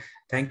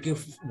 thank you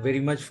very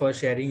much for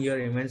sharing your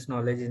immense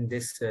knowledge in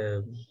this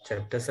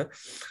chapter, sir.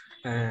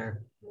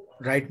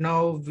 Right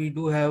now, we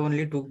do have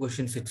only 2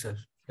 questions, sir.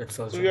 That's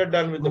all. So we are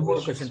done with the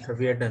questions, sir.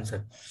 We are done,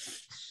 sir.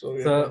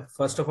 So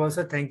first of all,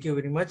 sir, thank you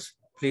very much.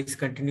 Please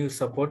continue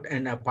support.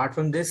 And apart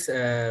from this,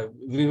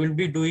 we will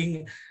be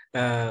doing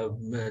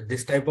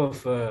this type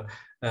of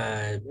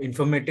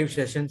informative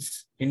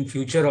sessions in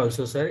future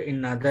also, sir,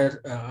 in other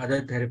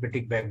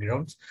therapeutic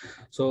backgrounds.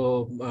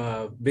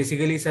 So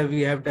basically, sir,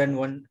 we have done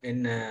one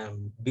in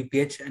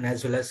BPH, and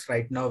as well as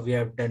right now we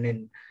have done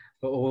in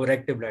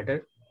overactive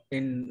bladder.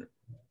 In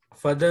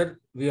further,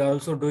 we are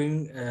also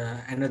doing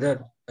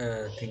another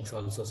things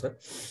also, sir,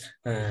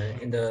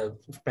 in the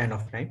span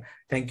of time.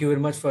 Thank you very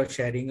much for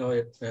sharing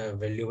our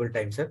valuable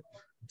time, sir.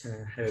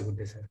 Have a good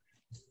day, sir.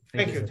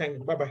 Thank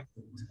you. Bye-bye.